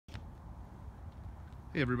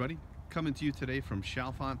Hey everybody, coming to you today from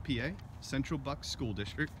Chalfont, PA, Central Bucks School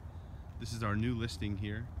District. This is our new listing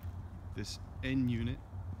here, this N-unit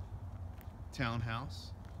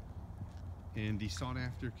townhouse in the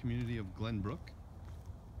sought-after community of Glenbrook.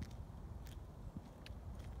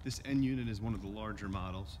 This N-unit is one of the larger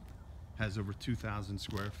models, has over 2,000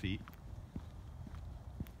 square feet,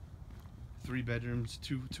 3 bedrooms,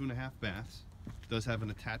 2.5 baths, does have an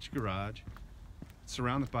attached garage.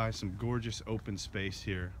 Surrounded by some gorgeous open space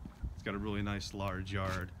here. It's got a really nice large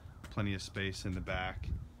yard, plenty of space in the back,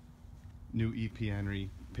 new EP Henry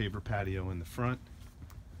paver patio in the front.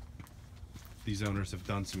 These owners have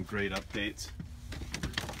done some great updates.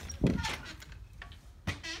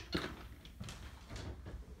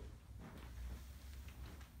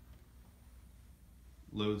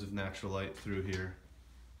 Loads of natural light through here.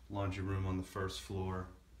 Laundry room on the first floor,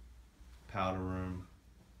 powder room.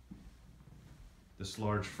 This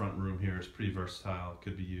large front room here is pretty versatile. It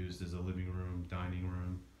could be used as a living room, dining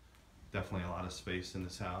room. Definitely a lot of space in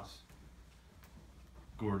this house.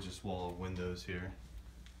 Gorgeous wall of windows here.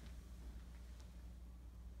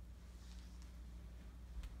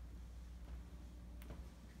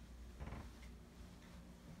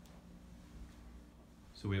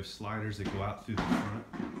 So we have sliders that go out through the front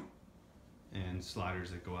and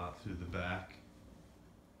sliders that go out through the back.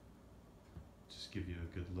 Just give you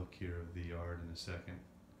a good look here of the yard in a second.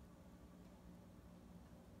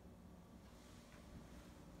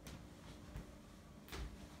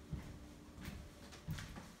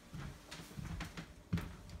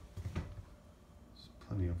 There's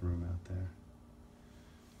plenty of room out there.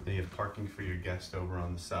 Then you have parking for your guest over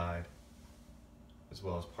on the side, as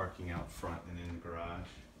well as parking out front and in the garage.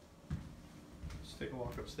 Let's take a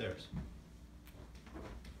walk upstairs.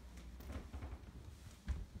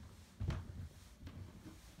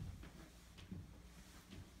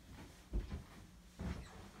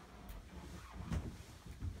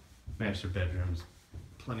 Master bedrooms,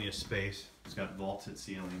 plenty of space. It's got vaulted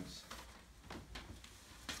ceilings.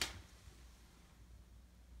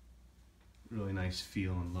 Really nice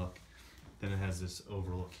feel and look. Then it has this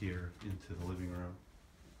overlook here into the living room.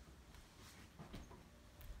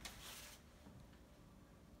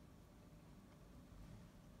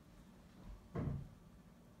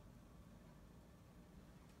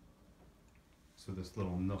 So this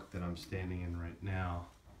little nook that I'm standing in right now,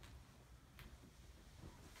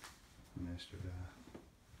 master bath.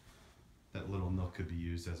 That little nook could be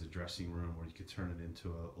used as a dressing room, or you could turn it into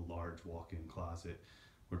a large walk-in closet,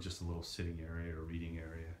 or just a little sitting area or reading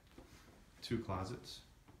area. 2 closets.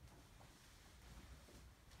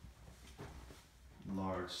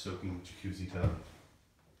 Large soaking jacuzzi tub.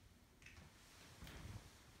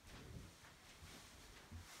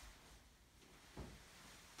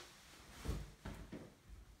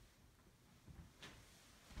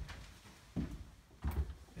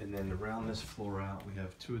 And then around this floor out, we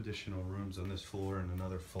have 2 additional rooms on this floor and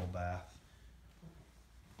another full bath.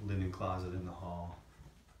 Linen closet in the hall.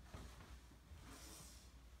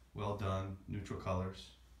 Well done, neutral colors.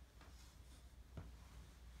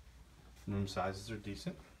 Room sizes are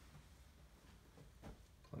decent.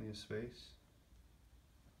 Plenty of space.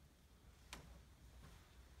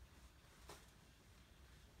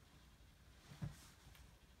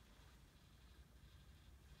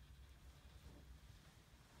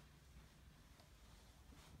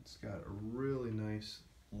 It's got a really nice,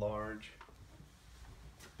 large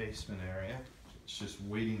basement area. It's just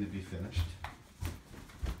waiting to be finished.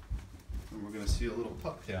 And we're going to see a little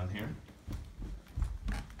puck down here.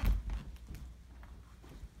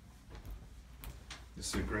 This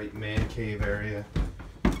is a great man cave area.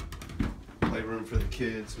 Playroom for the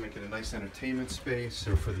kids, make it a nice entertainment space,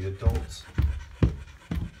 or for the adults.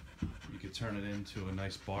 You could turn it into a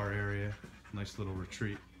nice bar area, nice little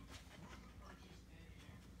retreat.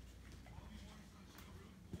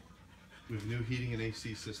 We have new heating and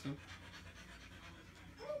AC system,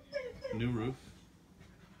 new roof,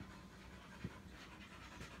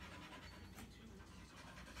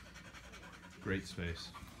 great space.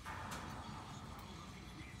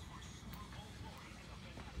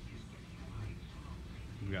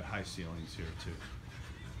 We've got high ceilings here too.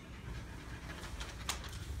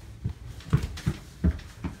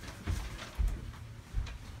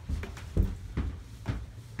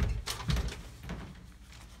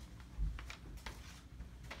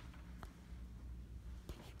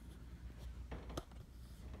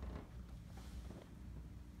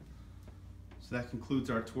 So that concludes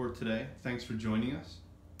our tour today. Thanks for joining us.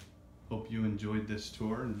 Hope you enjoyed this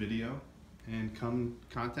tour and video, and come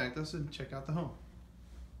contact us and check out the home.